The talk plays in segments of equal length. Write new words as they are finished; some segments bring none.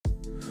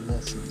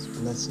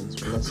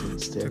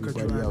Blessings to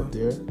everybody out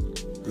there.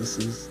 This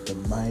is the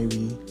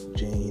Myri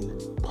Jane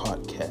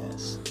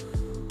podcast.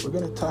 We're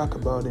going to talk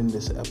about in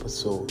this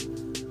episode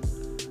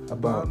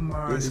about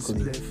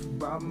basically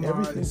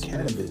everything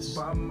cannabis.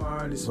 But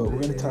we're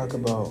going to talk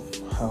about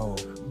how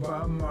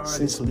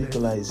since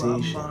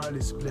legalization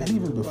and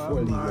even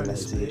before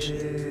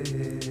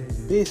legalization,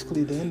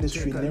 basically the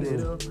industry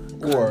never,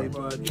 or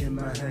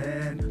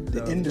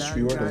the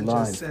industry or the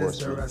law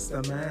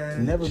enforcement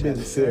never been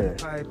fair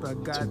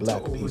to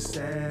black people,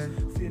 right?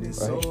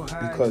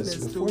 Because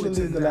before the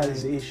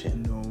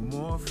legalization,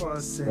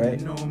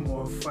 right,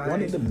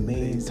 one of the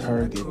main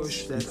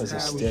targets, because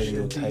of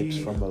stereotypes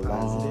from a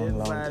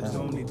long time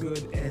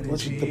ago,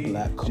 was the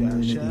black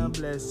community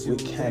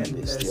with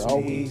cannabis. They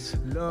always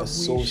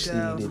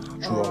associated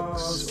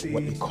drugs,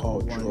 what they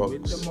call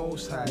drugs,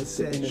 with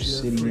the inner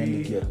city and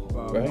the ghetto,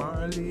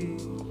 right?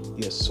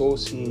 They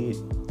associate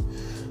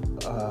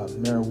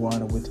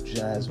marijuana with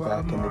jazz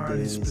back in the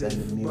days and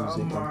the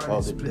music and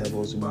called it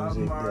devil's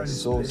music. They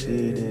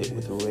associate it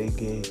with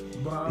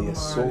reggae. They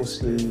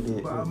associate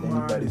it with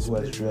anybody who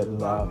has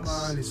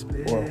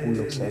dreadlocks or who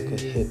looks like a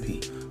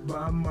hippie,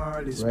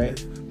 right?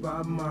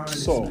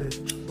 So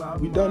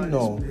we don't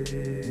know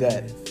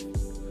that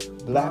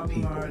black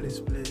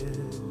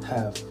people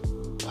have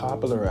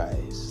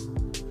popularized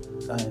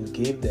and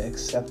gave the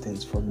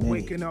acceptance for many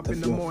waking up to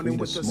in the feel morning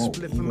free with to a smoke,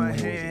 spliff even in my when it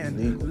was hand,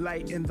 illegal,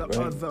 light in the right?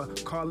 other.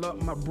 Call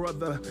up my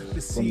brother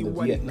to see the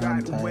what he Vietnam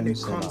got when it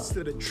times comes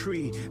to the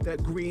tree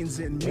that greens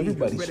in me.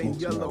 Everybody Red and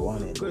smokes yellow,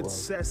 marijuana in the good world.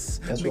 cess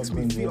That's makes what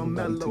me brings feel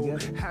everybody mellow.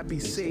 together. Happy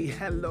say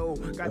hello,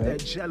 got Right? that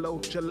jello,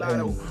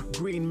 gelato, And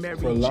green Mary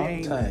for a long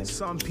Jane. time,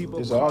 Some people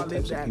there's all call it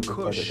types of that people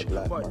part of kush, the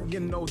black but market. you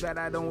know that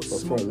I don't But for a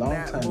smoke long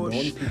that time, the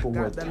only bush. people who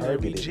were Got the Mary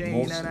targeted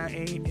Jane and I mostly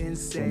ain't were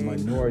insane.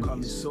 minorities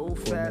Coming so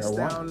for fast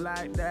marijuana. down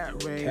like that rain.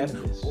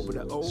 Cannabis, Over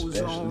the ozone,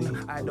 especially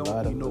I a don't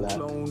lot need of no black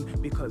clone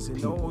because you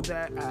know people,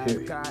 that I've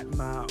period. got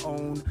my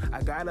own.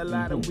 I got a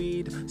lot of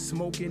weed,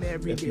 smoking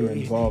every day. If you're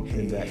involved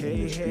in that Hey,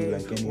 industry, hey,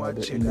 like any what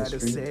other you gotta industry,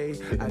 say?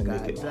 they're I gonna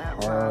got make it that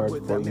vibe hard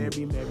with for that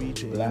you. Mary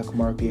Jane. Black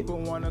market, People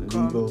wanna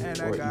come legal and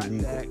I or got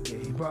illegal. that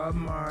gay. Bob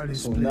Marley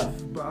So now,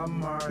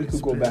 we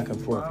could go back and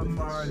forth with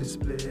this.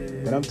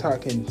 But I'm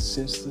talking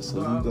since this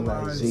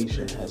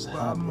legalization has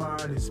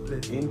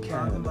happened in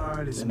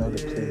Canada and other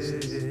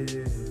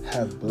places,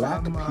 have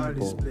black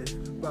people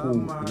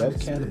who love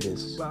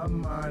cannabis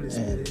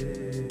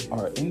and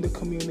are in the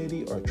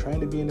community or trying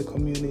to be in the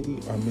community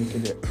or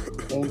making their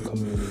own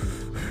community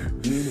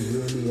being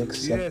really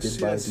accepted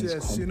by these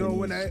companies, You know,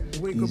 when I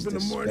wake these up in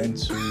the morning,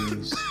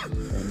 dispensaries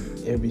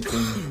and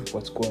everything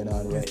what's going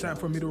on right it's time now.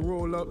 for me to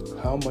roll up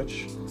How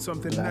much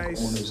something black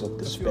nice. owners of I feel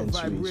dispensaries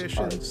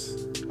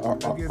vibrations.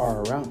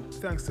 are around?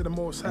 Thanks to the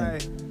Most High.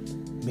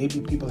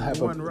 Maybe people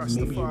have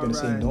maybe you're going to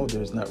say no,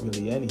 there's not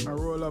really any. I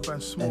roll up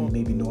and smoke. And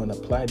maybe no one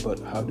applied, but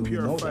how do we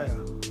know that?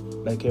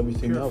 Like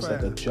everything else,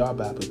 like a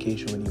job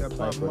application, when you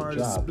apply for a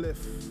job,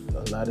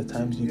 a lot of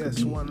times you could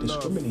be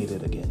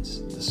discriminated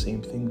against. The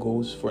same thing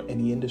goes for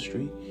any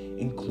industry,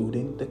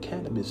 including the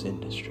cannabis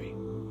industry.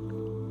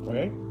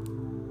 Right?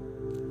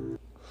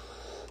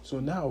 So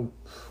now,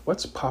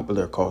 what's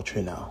popular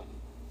culture now?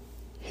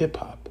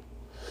 Hip-hop.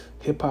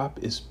 Hip-hop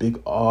is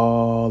big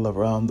all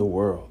around the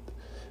world.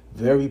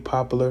 Very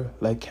popular,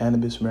 like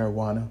cannabis,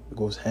 marijuana. It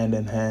goes hand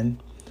in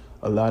hand.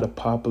 A lot of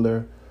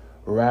popular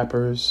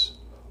rappers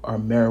are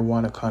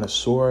marijuana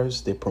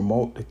connoisseurs. They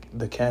promote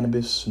the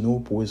cannabis.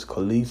 Snoop, Wiz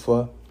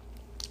Khalifa.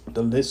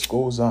 The list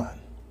goes on.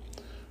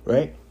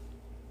 Right?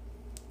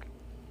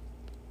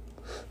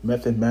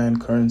 Method Man,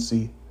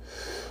 Currency.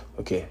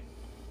 Okay.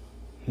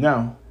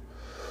 Now,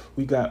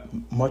 we got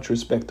much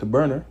respect to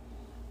Burner.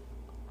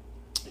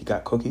 He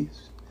got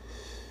cookies.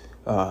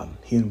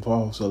 He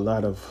involves a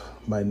lot of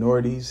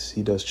minorities.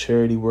 He does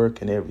charity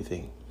work and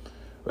everything,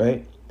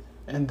 right?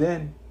 And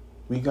then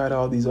we got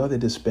all these other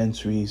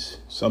dispensaries,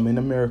 some in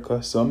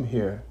America, some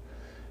here,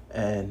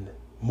 and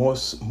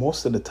most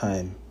of the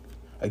time,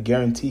 I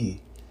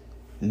guarantee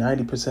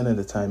 90% of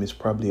the time it's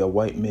probably a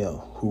white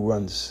male who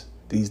runs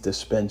these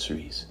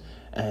dispensaries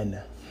and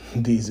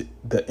these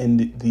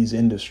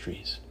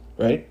industries,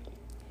 right?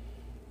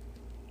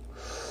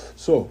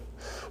 So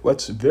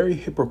what's very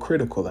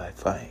hypocritical, I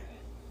find,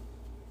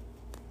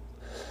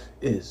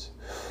 is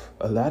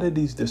a lot of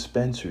these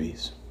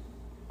dispensaries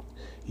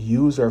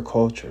use our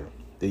culture.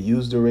 They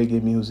use the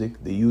reggae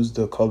music. They use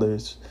the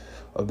colors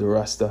of the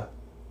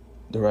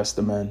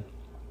Rasta man,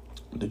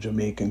 the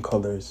Jamaican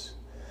colors.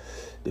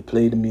 They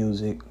play the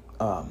music.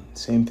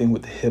 Same thing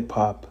with the hip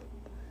hop.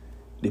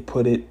 They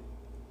put it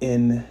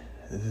in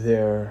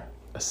their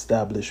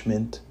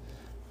establishment,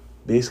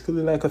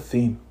 basically like a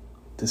theme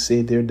to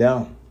say they're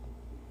down.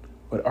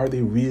 But are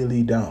they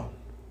really down?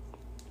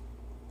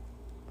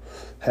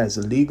 Has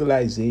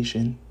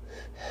legalization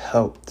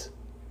helped?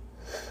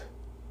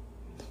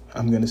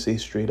 I'm going to say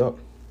straight up,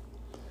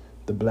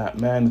 the black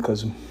man,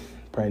 because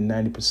probably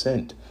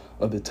 90%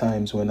 of the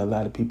times when a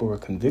lot of people were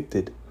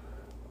convicted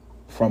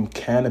from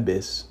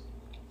cannabis,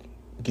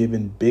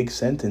 given big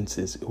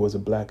sentences, it was a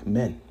black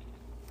men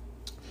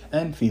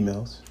and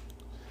females.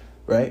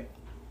 right?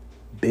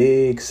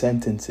 Big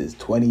sentences,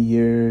 20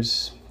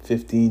 years,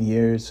 15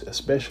 years,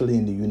 especially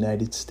in the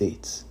United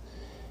States.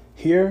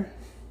 Here,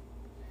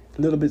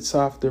 a little bit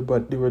softer,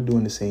 but they were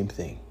doing the same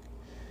thing.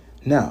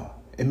 Now,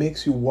 it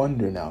makes you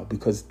wonder now,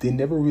 because they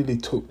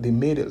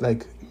made it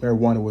like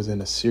marijuana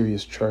wasn't a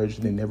serious charge.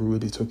 They never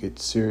really took it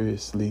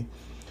seriously,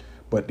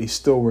 but they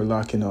still were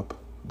locking up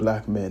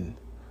black men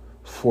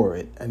for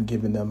it and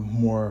giving them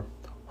more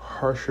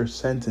harsher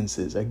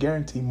sentences. I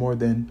guarantee more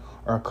than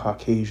our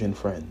Caucasian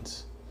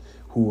friends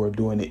who were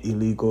doing it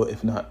illegal,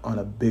 if not on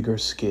a bigger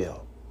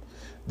scale.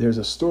 There's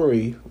a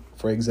story,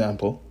 for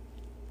example,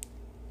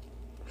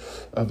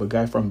 of a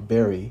guy from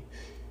Burlington.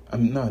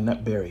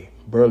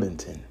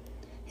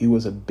 He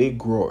was a big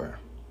grower.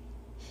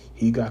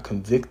 He got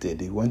convicted.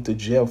 He went to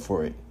jail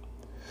for it,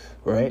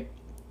 right?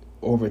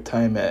 Over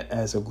time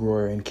as a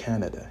grower in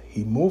Canada.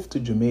 He moved to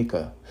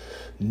Jamaica,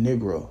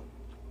 Negro,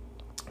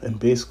 and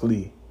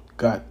basically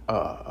got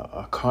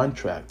a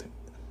contract,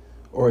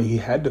 or he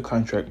had the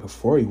contract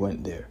before he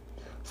went there,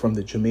 from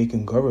the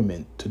Jamaican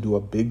government to do a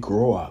big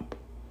grow up.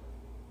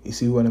 You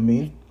see what I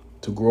mean?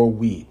 To grow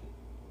weed,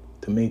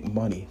 to make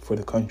money for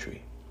the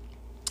country.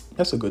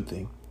 That's a good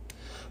thing.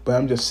 But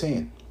I'm just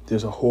saying,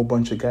 there's a whole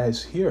bunch of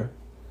guys here,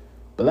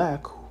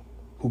 black,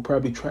 who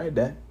probably tried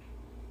that,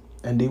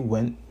 and they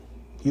went,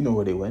 you know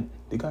where they went.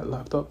 They got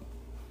locked up.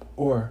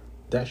 Or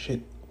that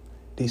shit,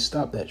 they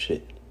stopped that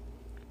shit.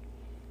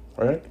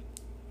 All right?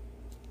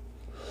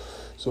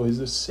 So is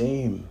the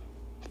same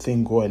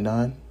thing going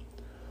on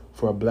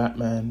for a black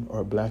man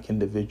or a black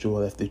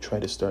individual if they try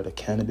to start a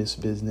cannabis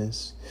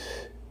business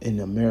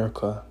in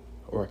America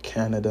or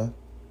Canada?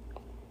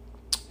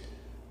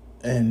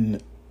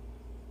 And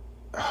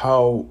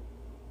how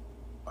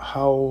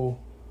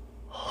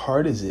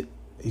hard is it,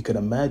 you could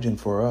imagine,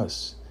 for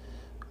us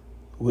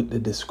with the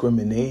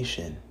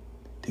discrimination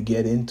to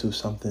get into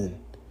something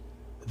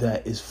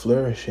that is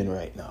flourishing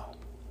right now?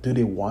 Do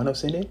they want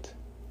us in it?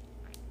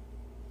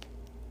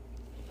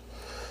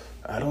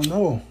 I don't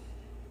know.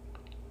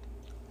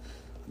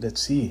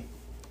 Let's see.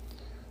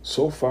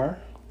 So far,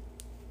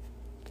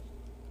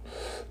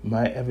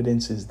 my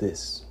evidence is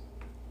this.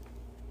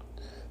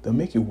 They'll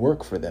make you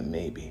work for them,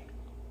 maybe,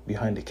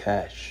 behind the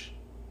cash.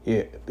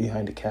 Here,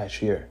 behind the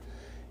cashier.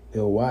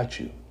 They'll watch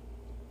you.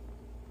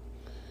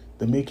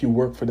 They'll make you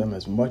work for them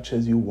as much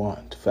as you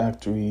want.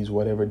 Factories,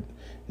 whatever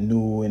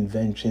new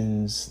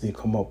inventions they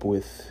come up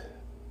with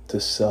to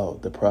sell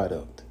the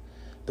product.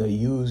 They'll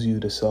use you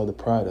to sell the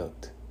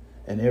product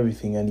and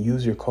everything, and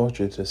use your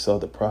culture to sell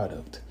the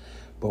product.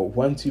 But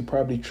once you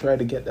probably try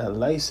to get that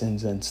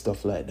license and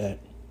stuff like that,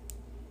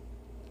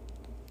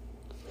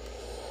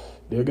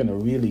 they're going to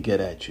really get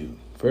at you.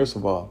 First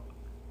of all,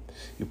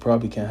 you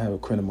probably can't have a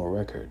criminal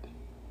record.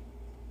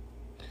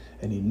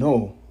 And you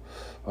know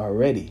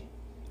already,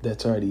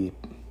 that's already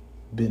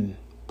been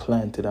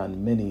planted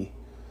on many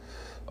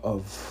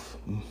of,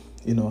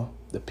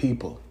 the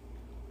people.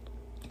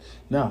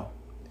 Now,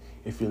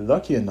 if you're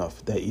lucky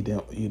enough that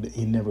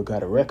you never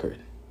got a record,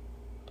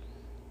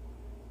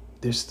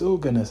 they're still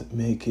gonna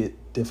make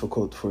it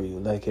difficult for you,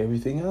 like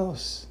everything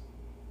else.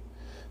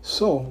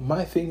 So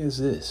my thing is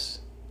this: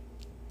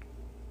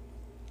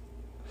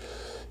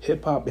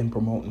 hip hop been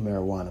promoting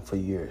marijuana for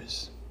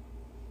years,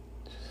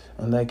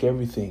 and like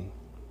everything,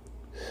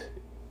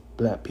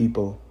 black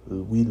people,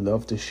 we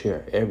love to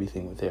share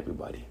everything with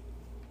everybody.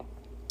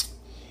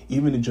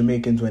 Even the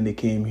Jamaicans, when they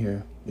came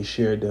here, they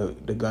shared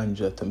the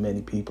ganja to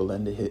many people,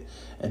 and the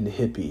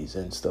hippies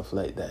and stuff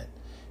like that.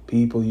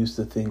 People used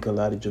to think a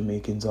lot of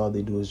Jamaicans, all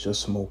they do is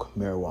just smoke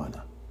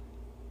marijuana.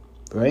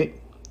 Right?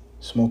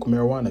 Smoke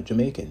marijuana,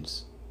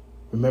 Jamaicans.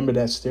 Remember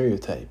that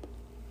stereotype.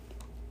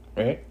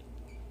 Right?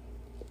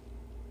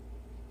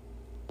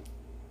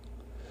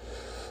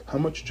 How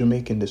much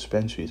Jamaican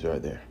dispensaries are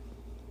there?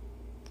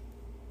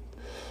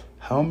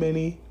 How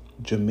many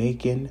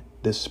Jamaican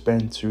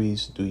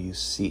dispensaries do you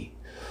see?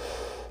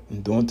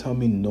 And don't tell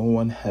me no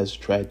one has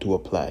tried to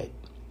apply it.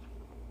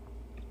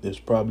 There's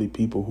probably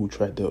people who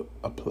tried to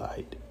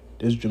apply it.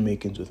 There's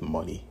Jamaicans with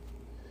money.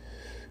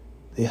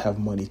 They have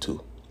money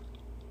too.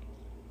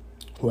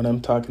 What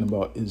I'm talking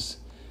about is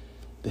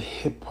the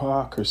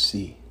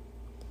hypocrisy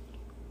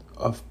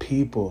of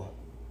people.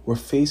 We're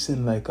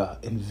facing like a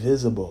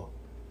invisible,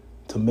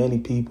 to many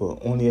people,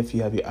 only if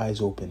you have your eyes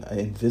open, an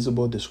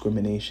invisible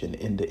discrimination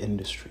in the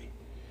industry,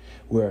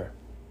 where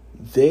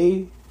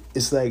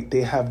it's like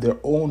they have their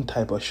own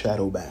type of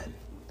shadow ban.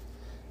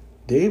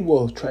 They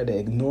will try to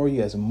ignore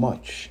you as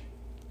much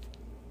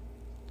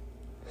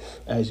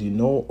as you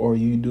know or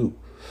you do,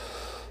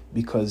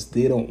 because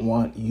they don't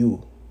want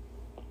you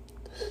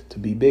to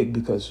be big.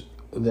 Because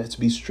let's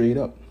be straight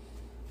up.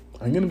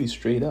 I'm going to be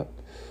straight up.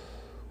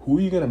 Who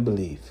are you going to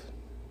believe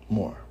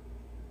more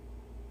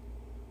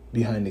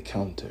behind the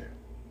counter?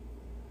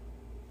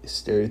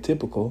 It's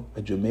stereotypical,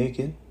 a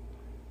Jamaican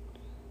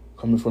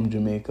coming from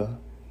Jamaica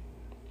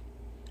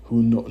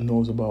who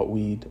knows about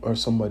weed, or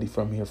somebody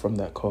from here, from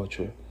that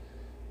culture,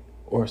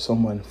 or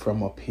someone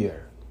from up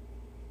here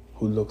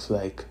who looks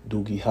like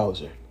Doogie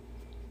Howser.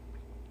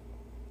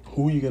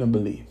 Who are you going to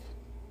believe?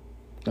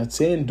 Not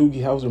saying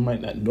Doogie Howser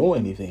might not know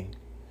anything,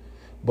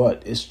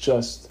 but it's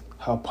just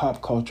how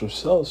pop culture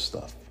sells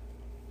stuff.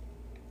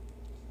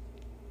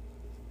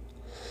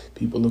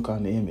 People look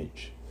on the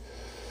image,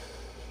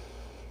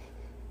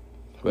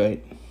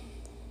 right?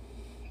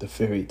 The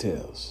fairy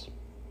tales.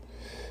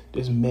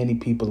 There's many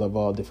people of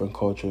all different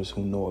cultures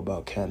who know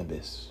about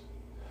cannabis,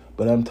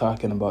 but I'm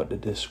talking about the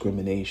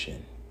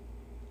discrimination,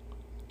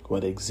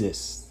 what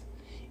exists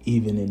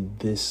even in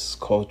this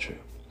culture,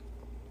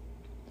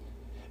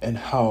 and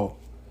how,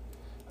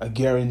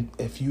 again,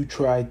 if you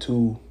try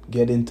to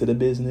get into the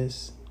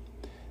business,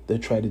 they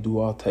try to do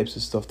all types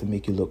of stuff to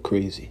make you look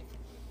crazy.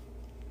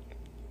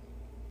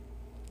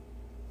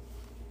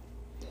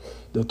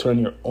 They'll turn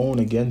your own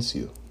against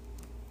you,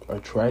 or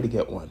try to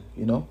get one,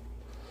 you know?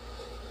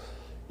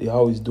 They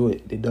always do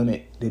it. They do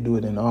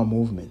it in all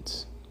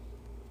movements.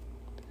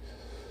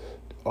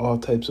 All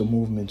types of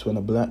movements. When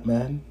a black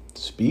man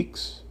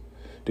speaks,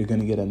 they're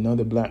going to get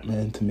another black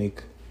man to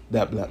make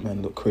that black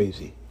man look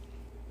crazy.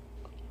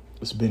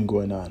 It's been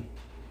going on.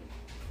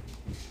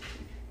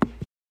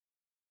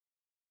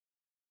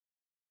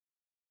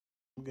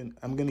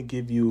 I'm going to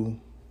give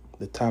you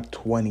the top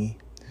 20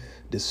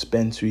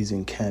 dispensaries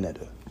in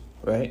Canada,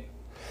 right?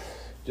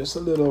 Just a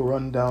little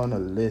rundown, a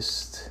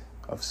list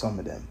of some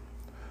of them.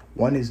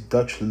 One is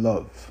Dutch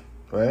Love,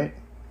 right?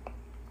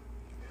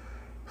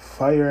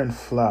 Fire and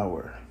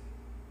Flower,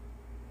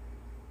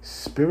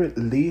 Spirit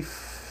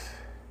Leaf,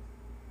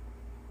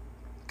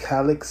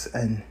 Calyx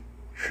and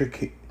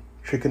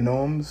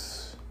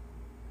Trichonomes,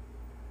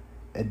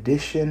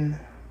 Edition,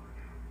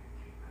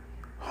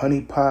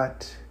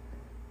 Honeypot,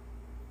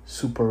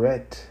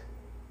 Superette,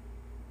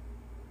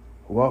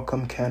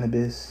 Welcome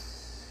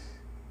Cannabis,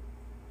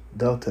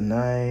 Delta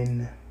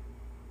 9,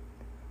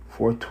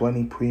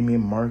 420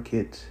 Premium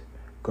Market,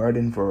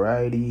 Garden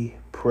Variety,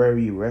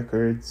 Prairie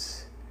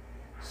Records,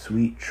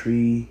 Sweet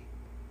Tree,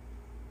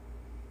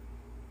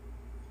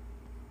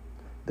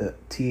 the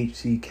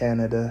THC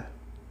Canada,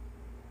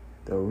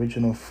 the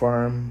Original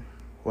Farm.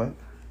 What?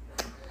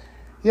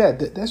 Yeah,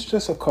 that's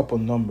just a couple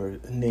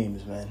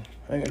names, man.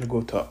 I'm going to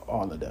go to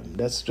all of them.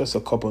 That's just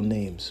a couple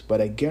names. But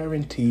I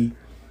guarantee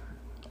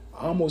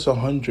almost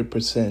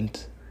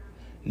 100%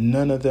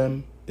 none of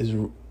them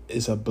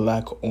is a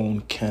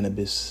black-owned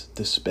cannabis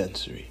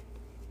dispensary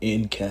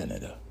in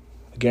Canada.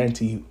 I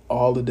guarantee you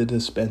all of the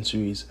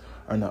dispensaries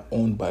are not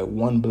owned by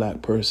one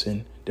black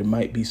person. There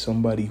might be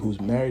somebody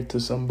who's married to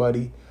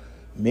somebody.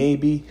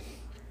 Maybe,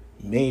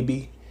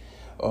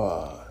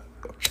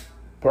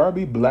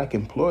 probably black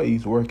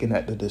employees working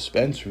at the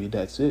dispensary.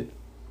 That's it.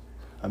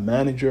 A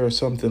manager or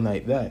something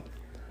like that.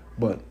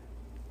 But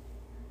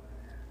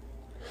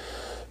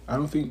I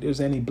don't think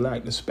there's any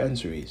black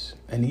dispensaries.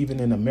 And even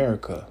in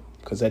America,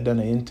 because I done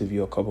an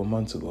interview a couple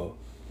months ago,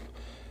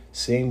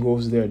 same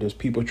goes there. There's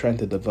people trying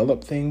to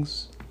develop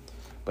things,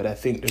 but I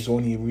think there's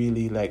only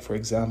really, like, for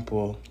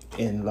example,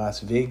 in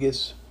Las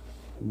Vegas,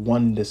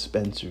 one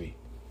dispensary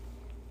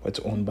that's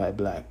owned by a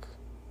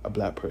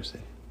black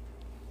person.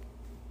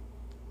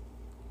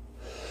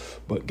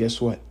 But guess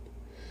what?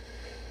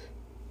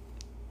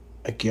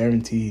 I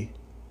guarantee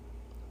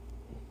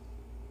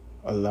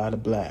a lot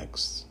of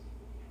blacks,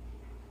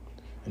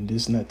 and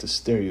this is not the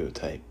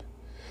stereotype,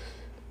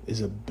 is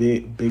a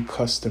big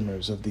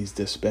customers of these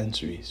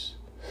dispensaries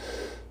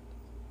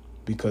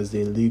because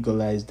they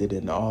legalized it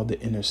in all the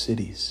inner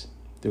cities.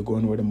 They're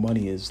going where the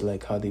money is,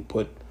 like how they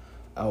put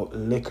out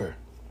liquor.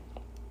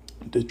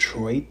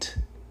 Detroit,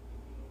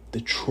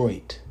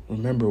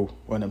 remember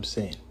what I'm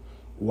saying.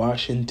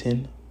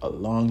 Washington, a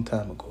long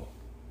time ago.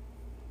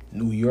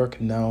 New York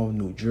now,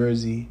 New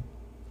Jersey,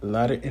 a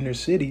lot of inner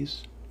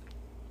cities.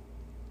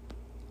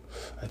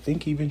 I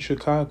think even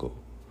Chicago.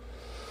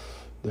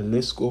 The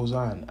list goes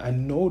on. I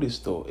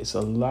noticed, though, it's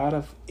a lot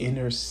of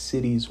inner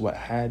cities what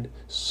had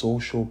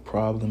social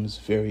problems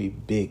very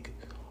big.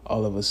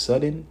 All of a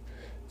sudden,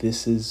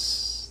 this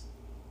is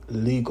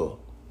legal.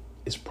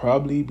 It's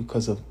probably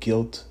because of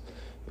guilt,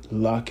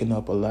 locking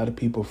up a lot of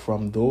people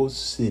from those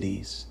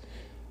cities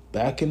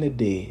back in the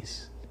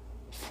days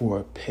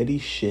for petty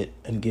shit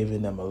and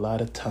giving them a lot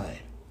of time.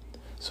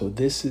 So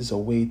this is a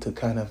way to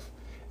kind of,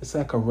 it's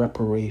like a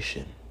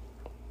reparation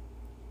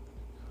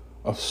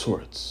of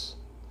sorts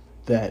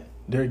that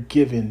they're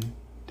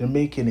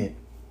making it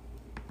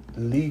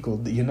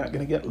legal. You're not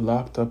going to get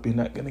locked up. You're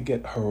not going to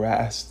get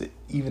harassed,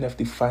 even if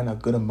they find a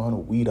good amount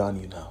of weed on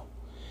you now.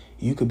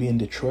 You could be in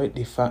Detroit,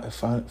 they find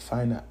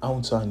an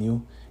ounce on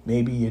you.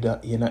 Maybe you're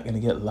not going to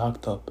get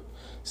locked up.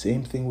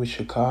 Same thing with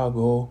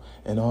Chicago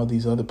and all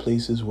these other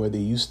places where they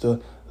used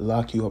to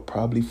lock you up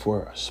probably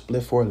for a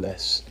spliff or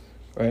less,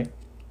 right?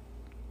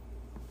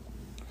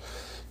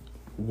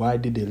 Why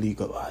did they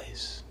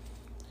legalize?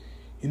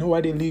 You know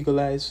why they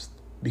legalized?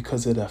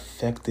 Because it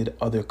affected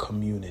other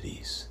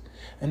communities.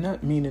 And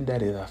not meaning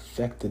that it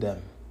affected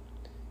them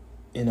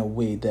in a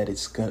way that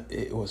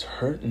it was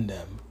hurting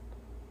them.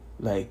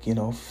 Like,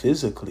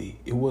 physically.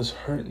 It was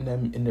hurting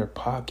them in their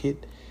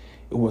pocket.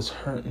 It was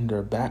hurting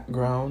their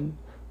background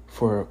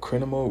for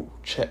criminal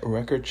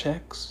record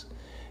checks.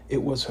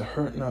 it was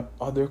hurting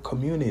other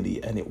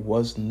community, and it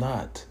was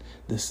not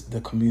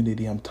the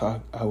community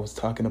I was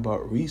talking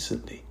about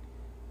recently.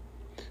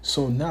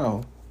 So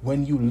now,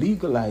 when you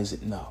legalize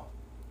it now,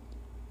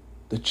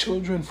 the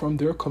children from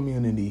their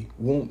community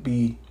won't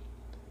be,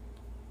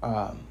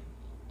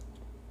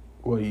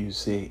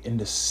 in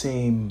the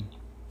same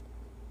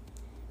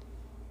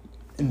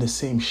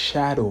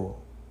shadow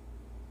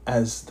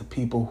as the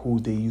people who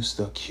they used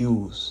to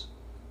accuse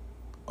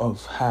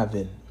of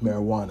having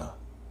marijuana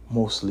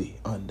mostly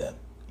on them.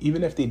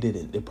 Even if they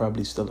didn't, they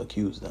probably still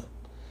accuse them.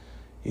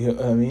 You know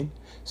what I mean?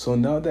 So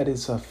now that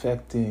it's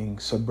affecting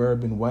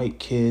suburban white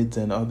kids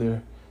and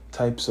other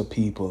types of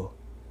people,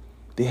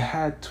 they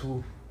had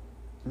to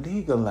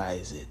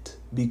legalize it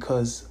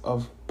because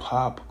of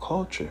pop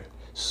culture.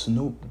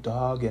 Snoop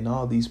Dogg and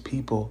all these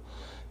people,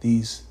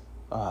 these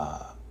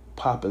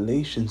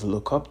populations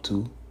look up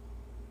to,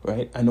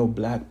 right? I know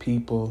black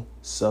people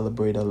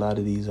celebrate a lot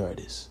of these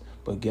artists,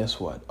 but guess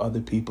what? Other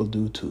people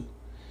do too.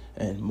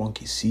 And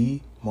monkey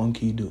see,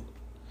 monkey do.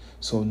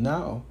 So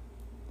now,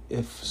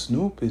 if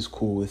Snoop is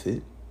cool with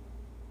it,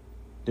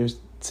 they're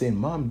saying,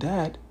 Mom,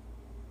 Dad,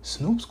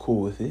 Snoop's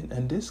cool with it,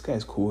 and this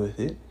guy's cool with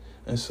it.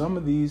 And some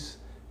of these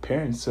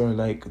parents are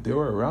like, they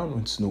were around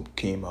when Snoop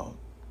came out.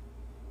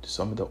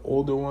 Some of the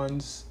older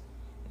ones,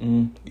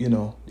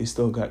 they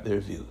still got their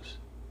views.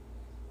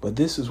 But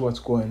this is what's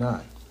going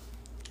on.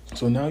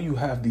 So now you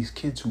have these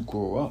kids who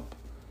grow up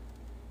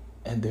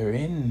and they're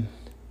in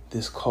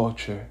this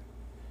culture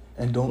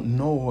and don't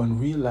know and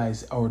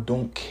realize or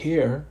don't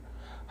care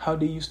how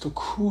they used to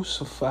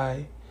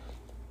crucify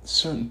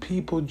certain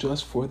people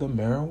just for the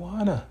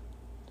marijuana.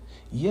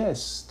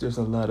 Yes, there's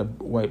a lot of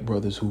white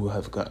brothers who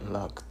have gotten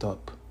locked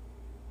up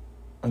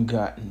and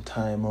gotten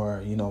time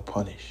or,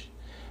 punished.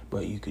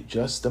 But you could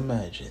just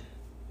imagine,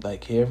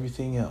 like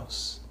everything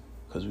else,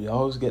 because we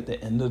always get the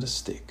end of the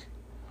stick,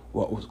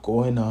 what was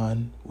going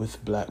on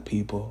with black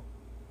people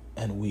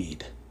and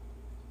weed.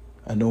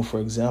 I know,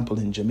 for example,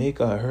 in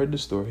Jamaica, I heard the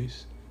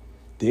stories.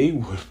 They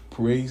would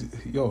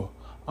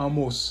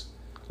almost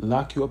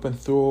lock you up and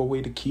throw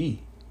away the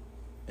key.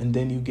 And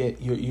then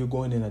you're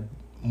going in a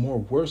more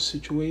worse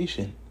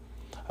situation.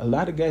 A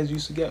lot of guys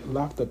used to get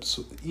locked up,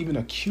 so even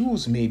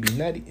accused maybe,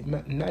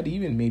 not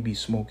even maybe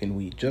smoking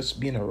weed, just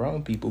being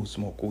around people who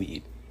smoke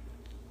weed.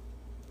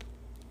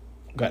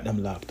 Got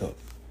them locked up.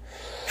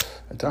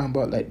 I'm talking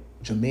about like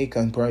Jamaica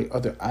and probably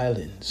other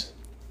islands.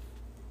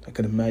 I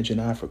can imagine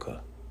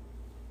Africa.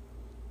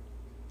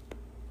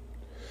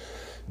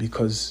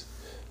 Because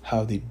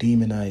how they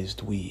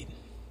demonized weed.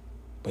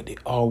 But they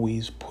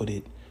always put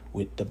it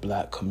with the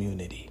black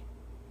community.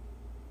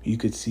 You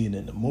could see it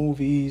in the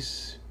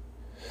movies.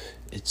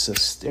 It's a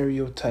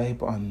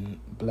stereotype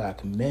on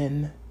black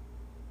men,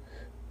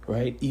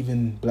 right?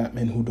 Even black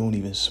men who don't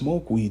even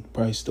smoke weed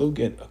probably still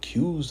get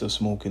accused of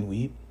smoking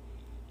weed,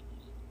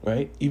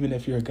 right? Even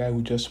if you're a guy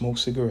who just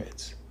smokes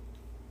cigarettes.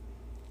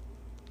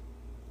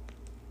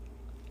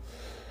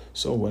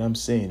 So what I'm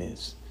saying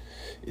is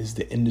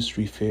the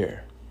industry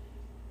fair?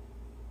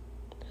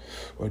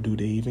 Or do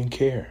they even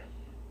care?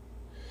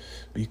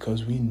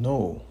 Because we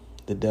know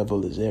the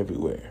devil is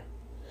everywhere,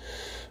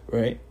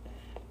 right?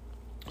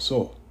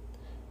 So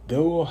they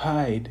will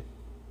hide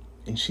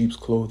in sheep's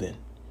clothing,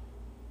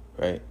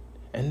 right?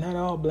 And not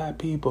all black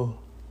people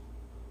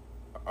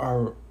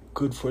are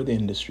good for the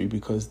industry,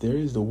 because there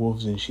is the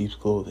wolves in sheep's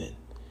clothing.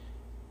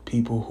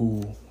 People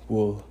who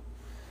will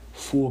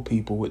fool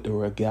people with the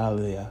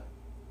regalia,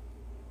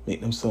 make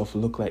themselves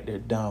look like they're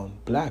down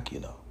black,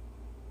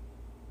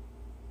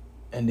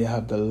 And they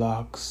have the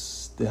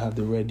locks, they have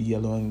the red,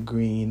 yellow, and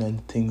green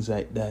and things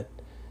like that.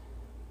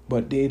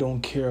 But they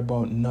don't care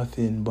about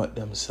nothing but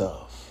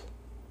themselves,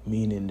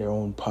 meaning their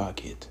own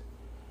pocket.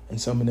 And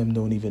some of them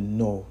don't even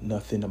know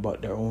nothing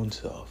about their own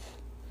self.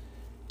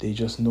 They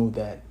just know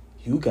that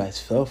you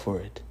guys fell for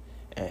it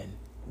and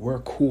we're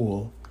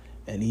cool,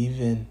 and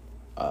even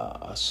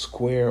a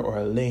square or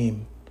a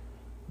lame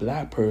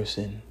black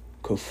person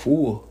could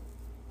fool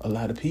a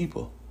lot of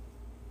people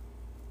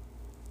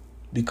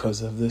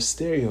because of the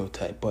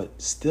stereotype.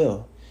 But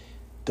still,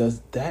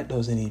 that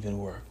doesn't even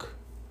work.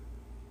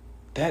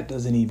 That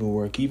doesn't even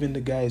work. Even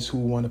the guys who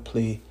want to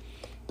play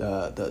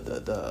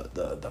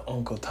the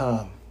Uncle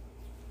Tom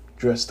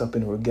dressed up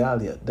in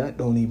regalia, that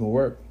don't even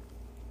work.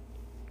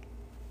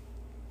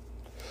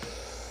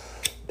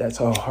 That's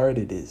how hard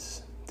it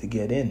is to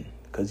get in.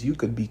 Because you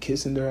could be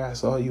kissing their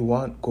ass all you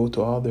want, go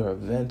to all their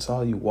events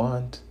all you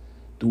want,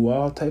 do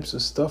all types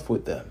of stuff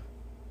with them,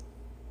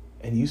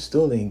 and you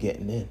still ain't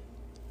getting in.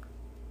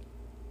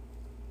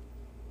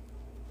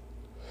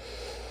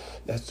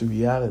 That's the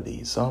reality.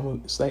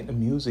 It's like the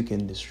music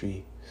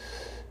industry.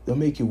 They'll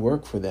make you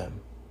work for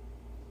them.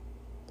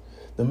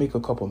 They'll make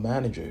a couple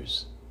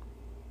managers.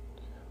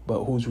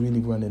 But who's really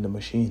running the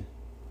machine?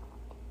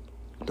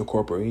 The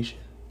corporation.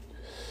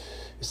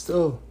 It's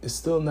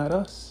still not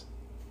us.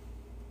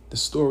 The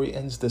story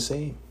ends the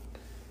same.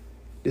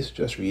 It's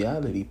just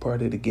reality,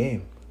 part of the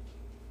game.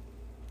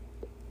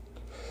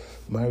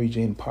 Mary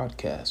Jane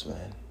podcast,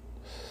 man.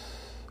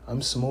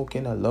 I'm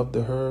smoking. I love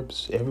the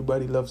herbs.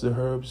 Everybody loves the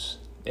herbs.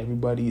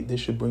 This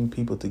should bring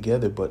people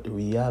together. But the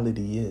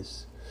reality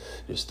is,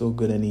 there's still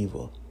good and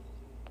evil.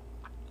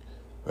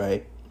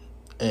 Right?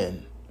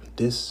 And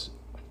this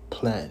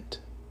plant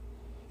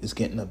is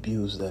getting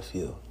abused, I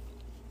feel.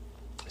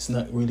 It's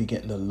not really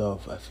getting the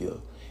love, I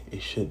feel,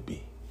 it should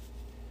be.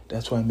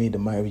 That's why I made the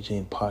Mary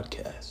Jane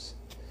podcast.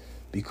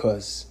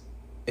 Because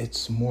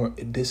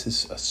this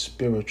is a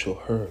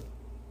spiritual herb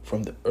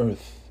from the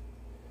earth,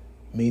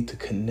 made to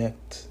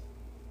connect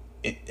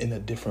in a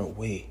different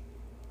way.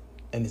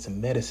 And it's a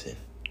medicine.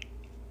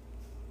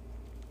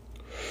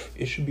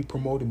 It should be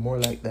promoted more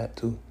like that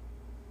too.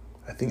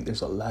 I think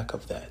there's a lack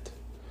of that.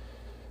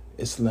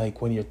 It's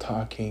like when you're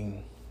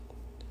talking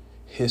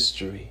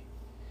history,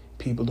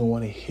 people don't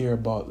want to hear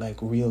about like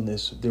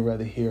realness. They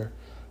rather hear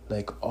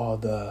like all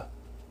the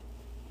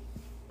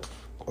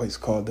what's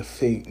called the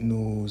fake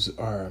news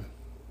or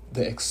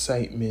the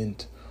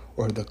excitement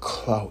or the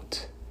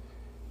clout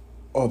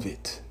of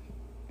it,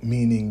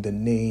 meaning the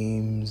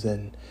names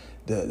and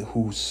the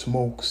who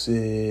smokes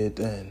it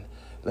and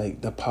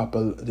like the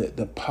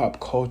pop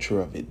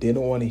culture of it. They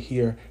don't want to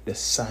hear the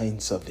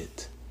science of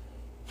it.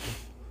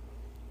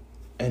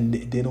 And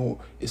they don't,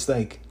 it's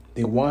like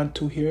they want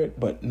to hear it,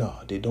 but no,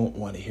 they don't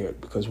want to hear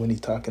it. Because when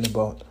he's talking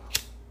about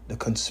the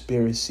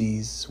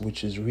conspiracies,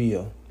 which is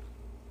real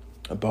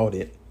about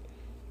it,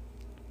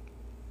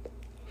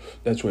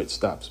 that's where it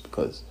stops,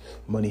 because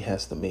money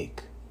has to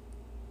make.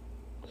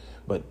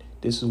 But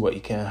this is what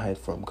you can't hide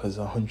from, because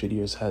 100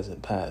 years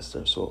hasn't passed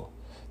or so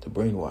to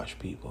brainwash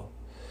people.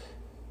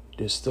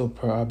 There's still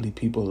probably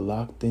people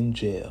locked in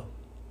jail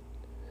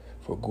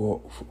for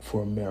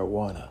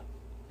marijuana.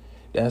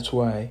 That's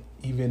why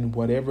even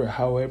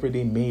however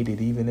they made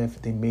it, even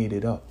if they made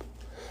it up,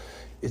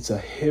 it's a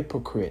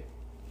hypocrite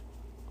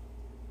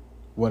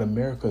what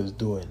America is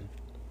doing.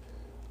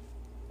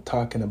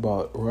 Talking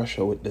about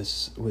Russia with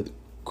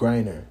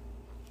Griner.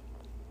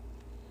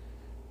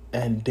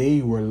 And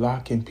they were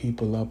locking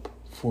people up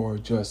for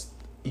just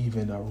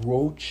even a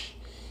roach.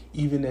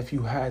 Even if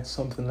you had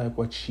something like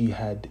what she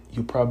had,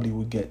 you probably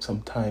would get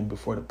some time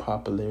before the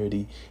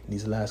popularity in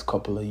these last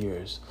couple of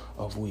years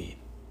of weed.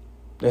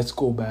 Let's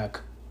go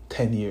back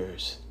 10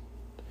 years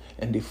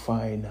and they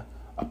find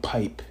a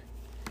pipe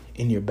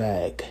in your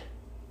bag.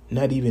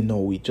 Not even no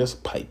weed,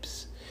 just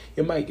pipes.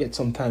 You might get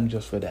some time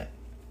just for that.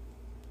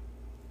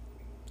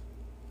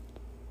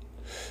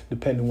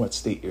 Depending on what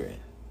state you're in.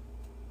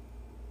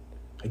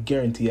 I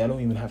guarantee I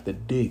don't even have to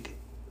dig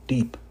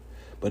deep.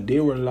 But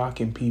they were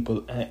locking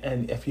people,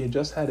 and if you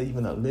just had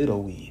even a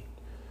little weed,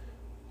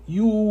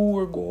 you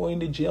were going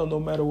to jail no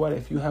matter what.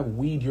 If you have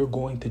weed, you're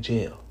going to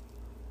jail.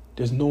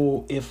 There's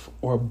no if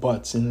or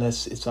buts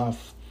unless it's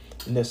off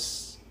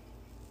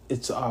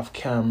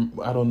camera.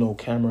 I don't know,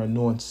 camera.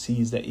 No one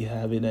sees that you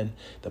have it, and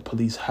the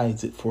police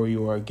hides it for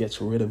you or gets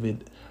rid of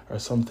it or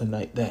something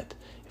like that.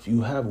 If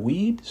you have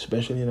weed,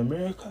 especially in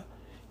America,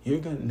 you're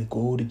going to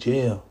go to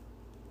jail.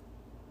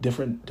 There's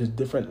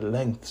different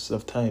lengths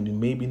of time.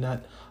 Maybe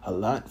not a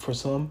lot for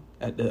some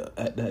at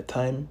that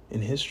time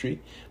in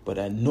history, but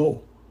I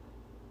know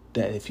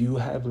that if you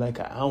have like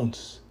an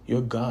ounce,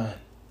 you're gone.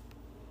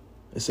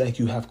 It's like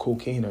you have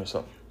cocaine or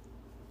something.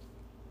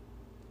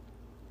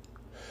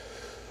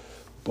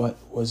 But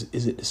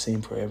is it the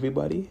same for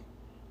everybody?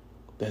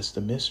 That's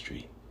the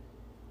mystery.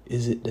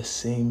 Is it the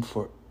same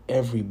for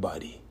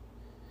everybody?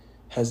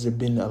 Has there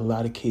been a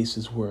lot of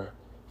cases where,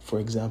 for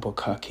example,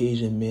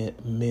 Caucasian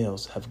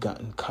males have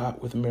gotten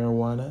caught with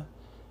marijuana,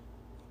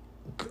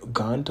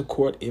 gone to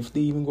court, if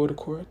they even go to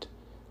court,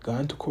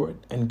 gone to court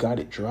and got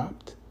it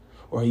dropped?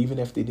 Or even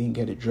if they didn't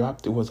get it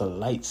dropped, it was a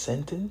light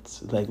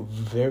sentence, like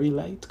very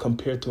light,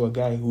 compared to a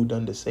guy who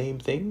done the same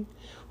thing,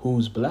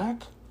 who's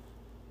black?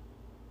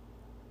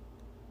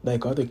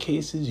 Like other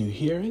cases, you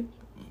hear it,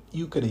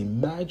 you could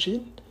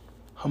imagine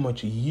how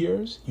much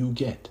years you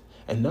get.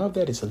 And now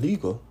that it's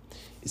illegal,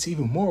 it's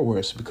even more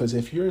worse, because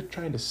if you're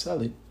trying to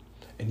sell it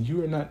and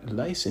you are not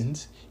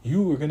licensed,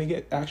 you are going to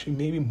get actually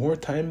maybe more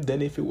time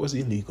than if it was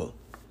illegal.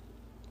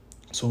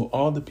 So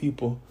all the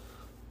people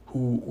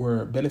who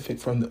were benefit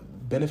from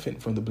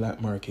the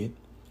black market,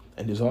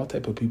 and there's all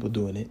type of people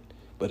doing it,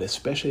 but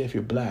especially if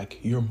you're black,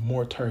 you're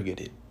more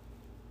targeted.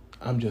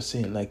 I'm just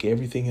saying, like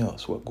everything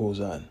else, what goes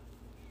on.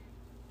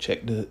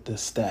 Check the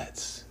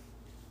stats.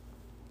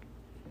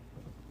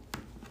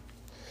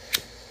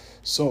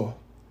 So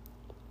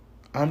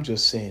I'm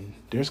just saying,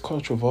 there's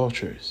cultural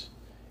vultures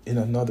in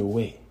another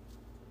way.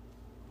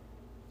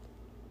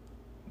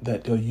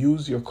 That they'll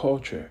use your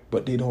culture,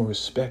 but they don't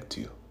respect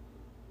you.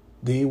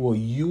 They will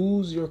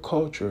use your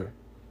culture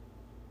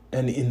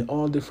and in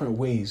all different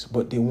ways,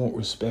 but they won't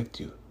respect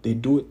you. They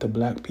do it to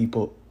black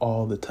people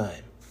all the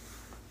time.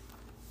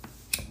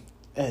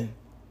 And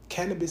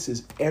cannabis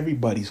is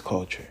everybody's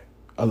culture,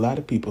 a lot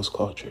of people's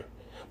culture.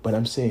 But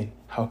I'm saying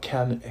how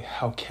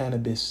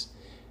cannabis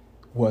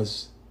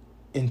was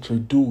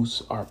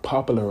introduced or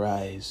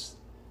popularized,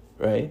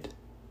 right,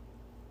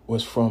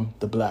 was from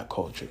the black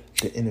culture,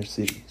 the inner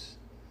cities,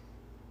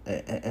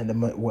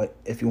 and what,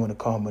 if you want to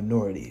call them,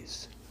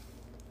 minorities.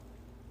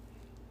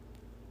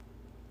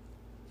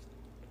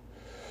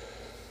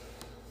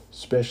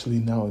 especially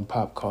now in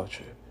pop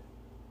culture.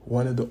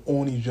 One of the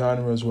only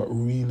genres what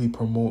really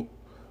promote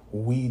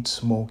weed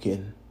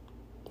smoking.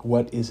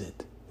 What is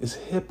it? It's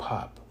hip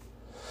hop.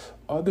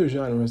 Other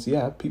genres,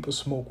 yeah, people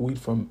smoke weed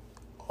from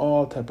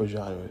all type of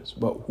genres,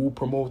 but who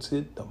promotes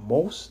it the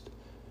most?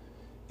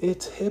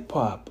 It's hip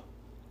hop,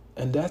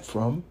 and that's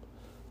from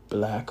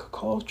black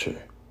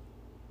culture.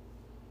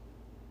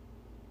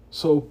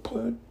 So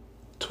put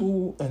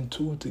 2 and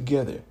 2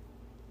 together.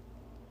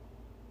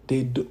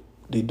 They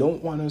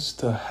don't want us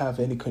to have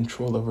any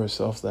control of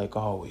ourselves like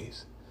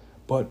always.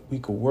 But we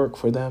could work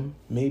for them,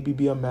 maybe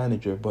be a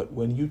manager. But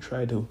when you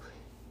try to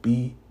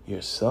be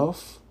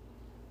yourself,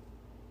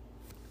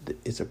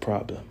 it's a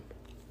problem.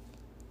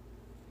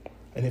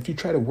 And if you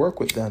try to work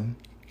with them,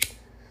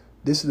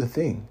 this is the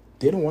thing.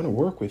 They don't want to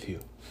work with you.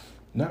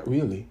 Not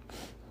really.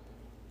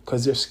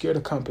 Because they're scared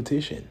of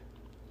competition.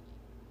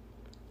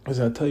 Because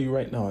I'll tell you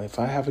right now, if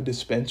I have a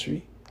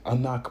dispensary, I'll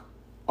knock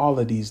all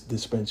of these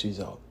dispensaries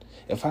out.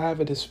 If I have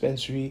a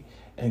dispensary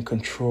and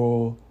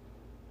control,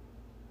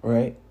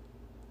 right,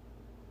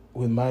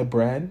 with my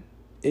brand,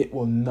 it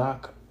will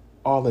knock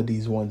all of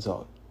these ones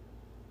out.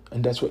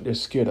 And that's what they're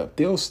scared of.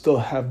 They'll still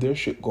have their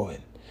shit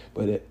going.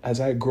 But as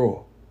I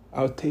grow,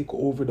 I'll take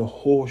over the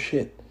whole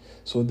shit.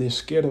 So they're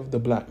scared of the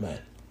black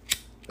man.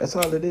 That's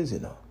all it is,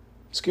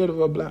 Scared of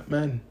a black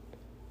man.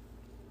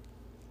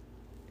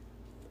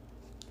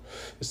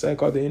 It's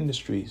like other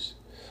industries.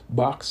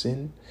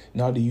 Boxing,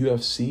 now the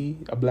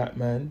UFC, a black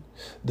man.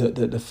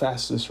 The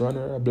fastest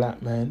runner, a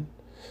black man.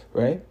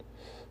 Right?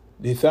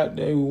 They thought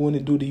they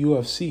wouldn't do the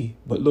UFC.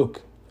 But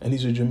look, and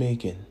he's a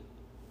Jamaican.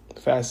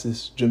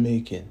 Fastest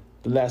Jamaican.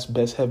 The last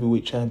best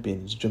heavyweight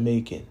champion is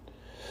Jamaican.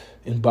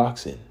 In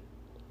boxing,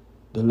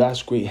 the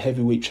last great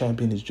heavyweight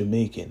champion is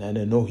Jamaican. And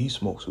I know he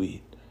smokes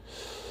weed.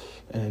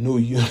 And I know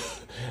you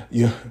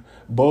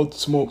both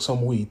smoke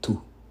some weed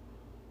too.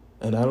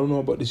 And I don't know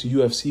about this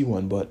UFC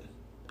one, but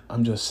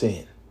I'm just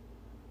saying.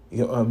 You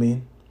know what I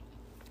mean?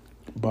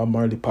 Bob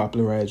Marley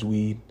popularized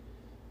weed.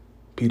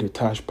 Peter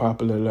Tosh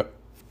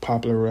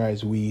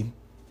popularized weed.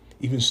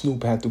 Even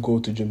Snoop had to go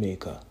to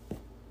Jamaica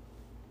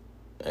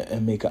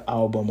and make an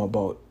album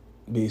about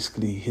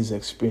basically his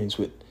experience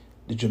with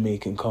the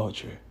Jamaican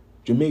culture.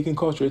 Jamaican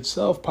culture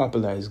itself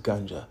popularized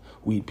ganja,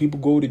 weed. People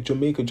go to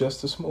Jamaica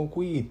just to smoke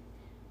weed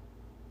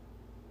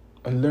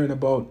and learn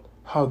about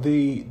how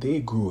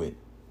they grew it.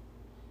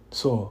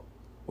 So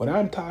what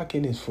I'm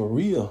talking is for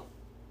real,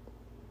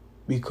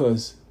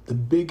 because the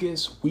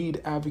biggest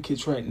weed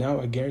advocates right now,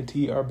 I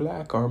guarantee, are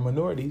black, are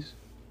minorities.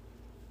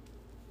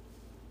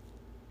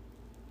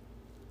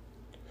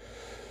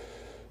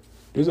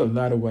 There's a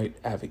lot of white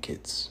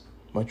advocates,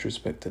 much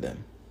respect to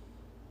them,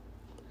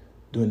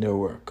 doing their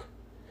work.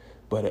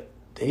 But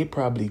they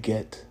probably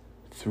get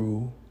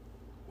through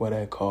what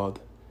I called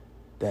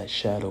that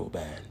shadow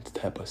band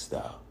type of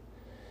style.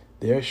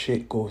 Their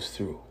shit goes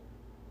through.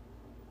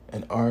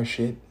 And our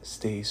shit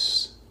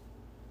stays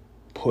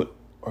put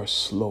or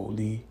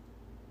slowly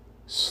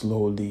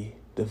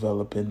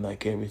developing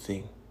like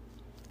everything.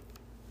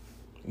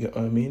 You know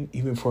what I mean?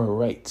 Even for our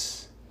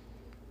rights.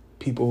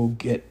 People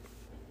get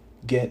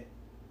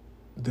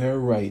their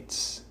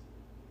rights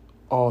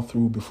all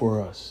through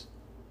before us.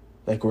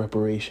 Like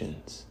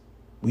reparations.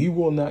 We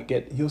will not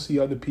get, you'll see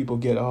other people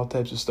get all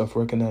types of stuff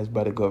recognized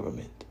by the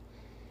government.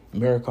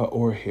 America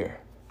or here,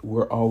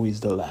 we're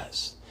always the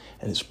last.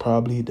 And it's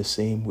probably the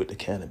same with the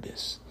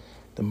cannabis.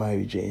 The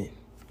Mary Jane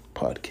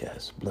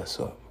Podcast. Bless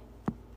up.